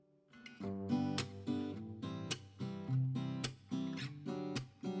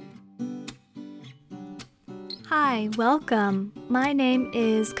Hi, welcome. My name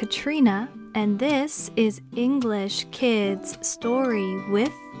is Katrina, and this is English Kids Story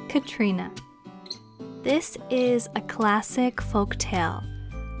with Katrina. This is a classic folk tale.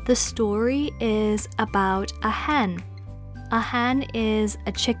 The story is about a hen. A hen is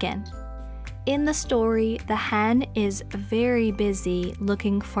a chicken. In the story, the hen is very busy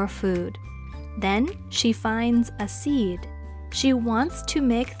looking for food. Then she finds a seed. She wants to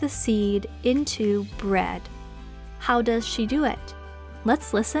make the seed into bread. How does she do it?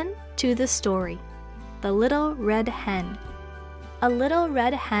 Let's listen to the story. The Little Red Hen. A little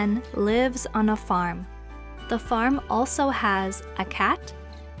red hen lives on a farm. The farm also has a cat,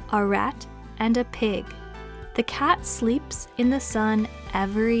 a rat, and a pig. The cat sleeps in the sun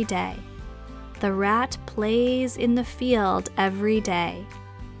every day. The rat plays in the field every day.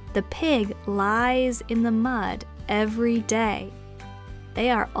 The pig lies in the mud every day. They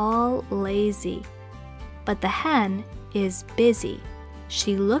are all lazy. But the hen is busy.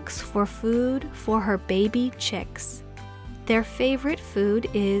 She looks for food for her baby chicks. Their favorite food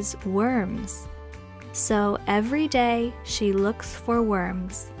is worms. So every day she looks for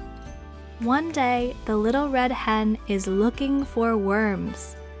worms. One day the little red hen is looking for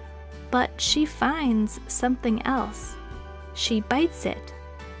worms, but she finds something else. She bites it.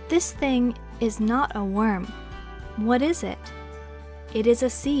 This thing is not a worm. What is it? It is a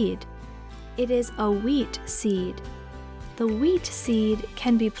seed. It is a wheat seed. The wheat seed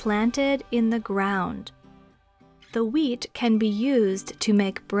can be planted in the ground. The wheat can be used to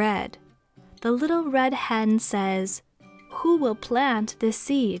make bread. The little red hen says, "Who will plant this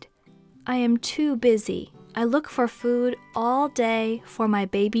seed? I am too busy. I look for food all day for my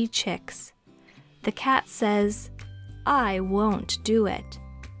baby chicks." The cat says, "I won't do it."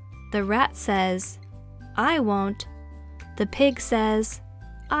 The rat says, "I won't." The pig says,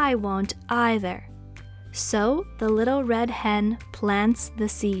 "I won't either." So the little red hen plants the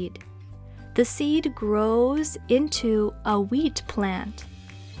seed. The seed grows into a wheat plant.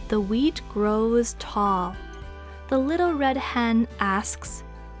 The wheat grows tall. The little red hen asks,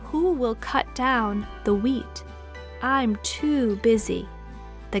 "Who will cut down the wheat? I'm too busy."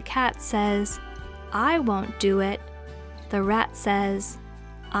 The cat says, "I won't do it." The rat says,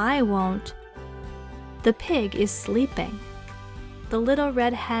 "I won't." The pig is sleeping. The little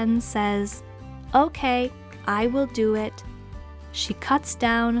red hen says, "Okay, I will do it." She cuts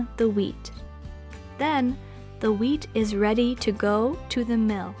down the wheat. Then the wheat is ready to go to the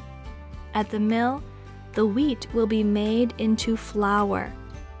mill. At the mill, the wheat will be made into flour.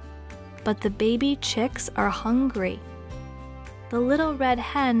 But the baby chicks are hungry. The little red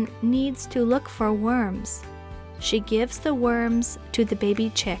hen needs to look for worms. She gives the worms to the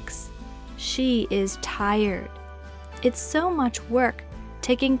baby chicks. She is tired. It's so much work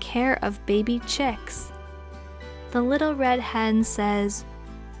taking care of baby chicks. The little red hen says,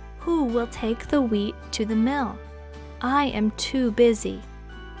 "Who will take the wheat to the mill? I am too busy."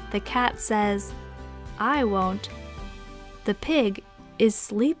 The cat says, "I won't." The pig is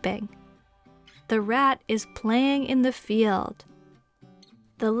sleeping. The rat is playing in the field.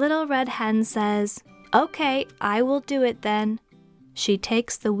 The little red hen says, "Okay, I will do it then." She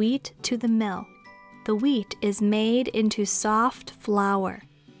takes the wheat to the mill. The wheat is made into soft flour.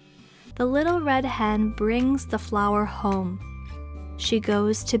 The little red hen brings the flour home. She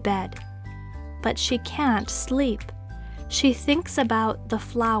goes to bed. But she can't sleep. She thinks about the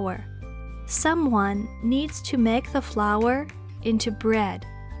flour. Someone needs to make the flour into bread.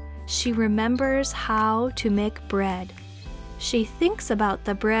 She remembers how to make bread. She thinks about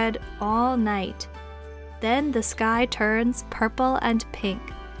the bread all night. Then the sky turns purple and pink.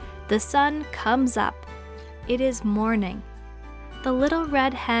 The sun comes up. It is morning. The little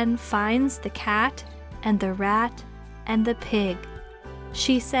red hen finds the cat and the rat and the pig.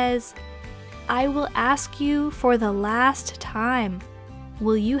 She says, "I will ask you for the last time.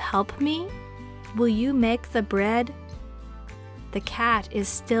 Will you help me? Will you make the bread?" The cat is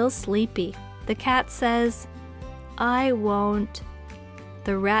still sleepy. The cat says, "I won't."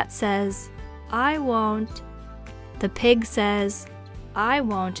 The rat says, "I won't." The pig says, "I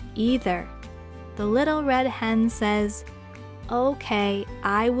won't either." The little red hen says, "Okay,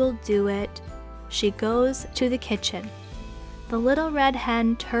 I will do it." She goes to the kitchen. The little red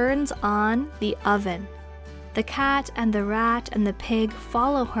hen turns on the oven. The cat and the rat and the pig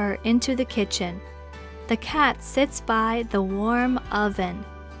follow her into the kitchen. The cat sits by the warm oven.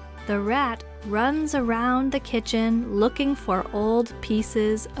 The rat runs around the kitchen looking for old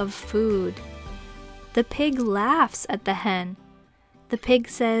pieces of food. The pig laughs at the hen. The pig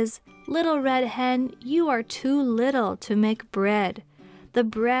says, "Little red hen, you are too little to make bread. The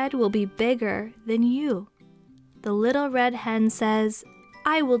bread will be bigger than you." The little red hen says,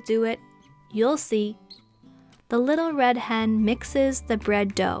 "I will do it. You'll see." The little red hen mixes the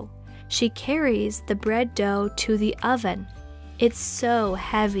bread dough. She carries the bread dough to the oven. It's so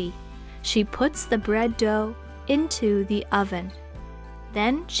heavy. She puts the bread dough into the oven.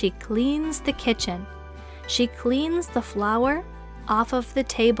 Then she cleans the kitchen. She cleans the flour off of the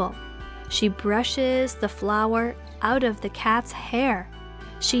table. She brushes the flour out of the cat's hair.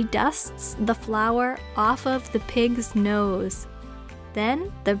 She dusts the flour off of the pig's nose.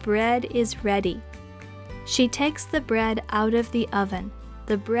 Then the bread is ready. She takes the bread out of the oven.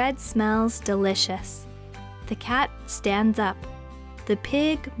 The bread smells delicious. The cat stands up. The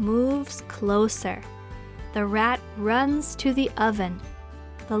pig moves closer. The rat runs to the oven.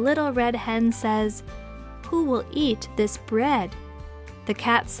 The little red hen says, "Who will eat this bread?" The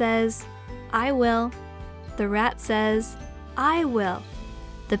cat says, "I will." The rat says, "I will."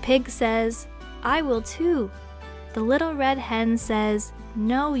 The pig says, "I will too." The little red hen says,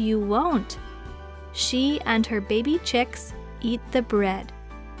 "No, you won't." She and her baby chicks eat the bread.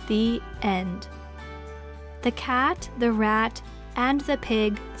 The end. The cat, the rat, and the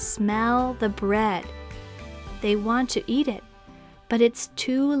pig smell the bread. They want to eat it, but it's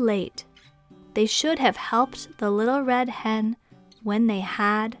too late. They should have helped the little red hen when they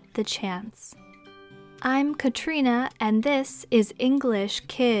had the chance. I'm Katrina, and this is English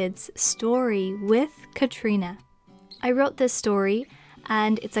Kids Story with Katrina. I wrote this story,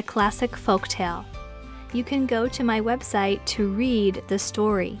 and it's a classic folktale. You can go to my website to read the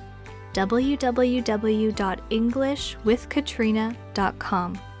story,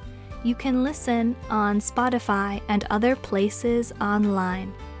 www.englishwithkatrina.com. You can listen on Spotify and other places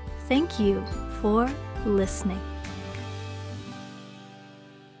online. Thank you for listening.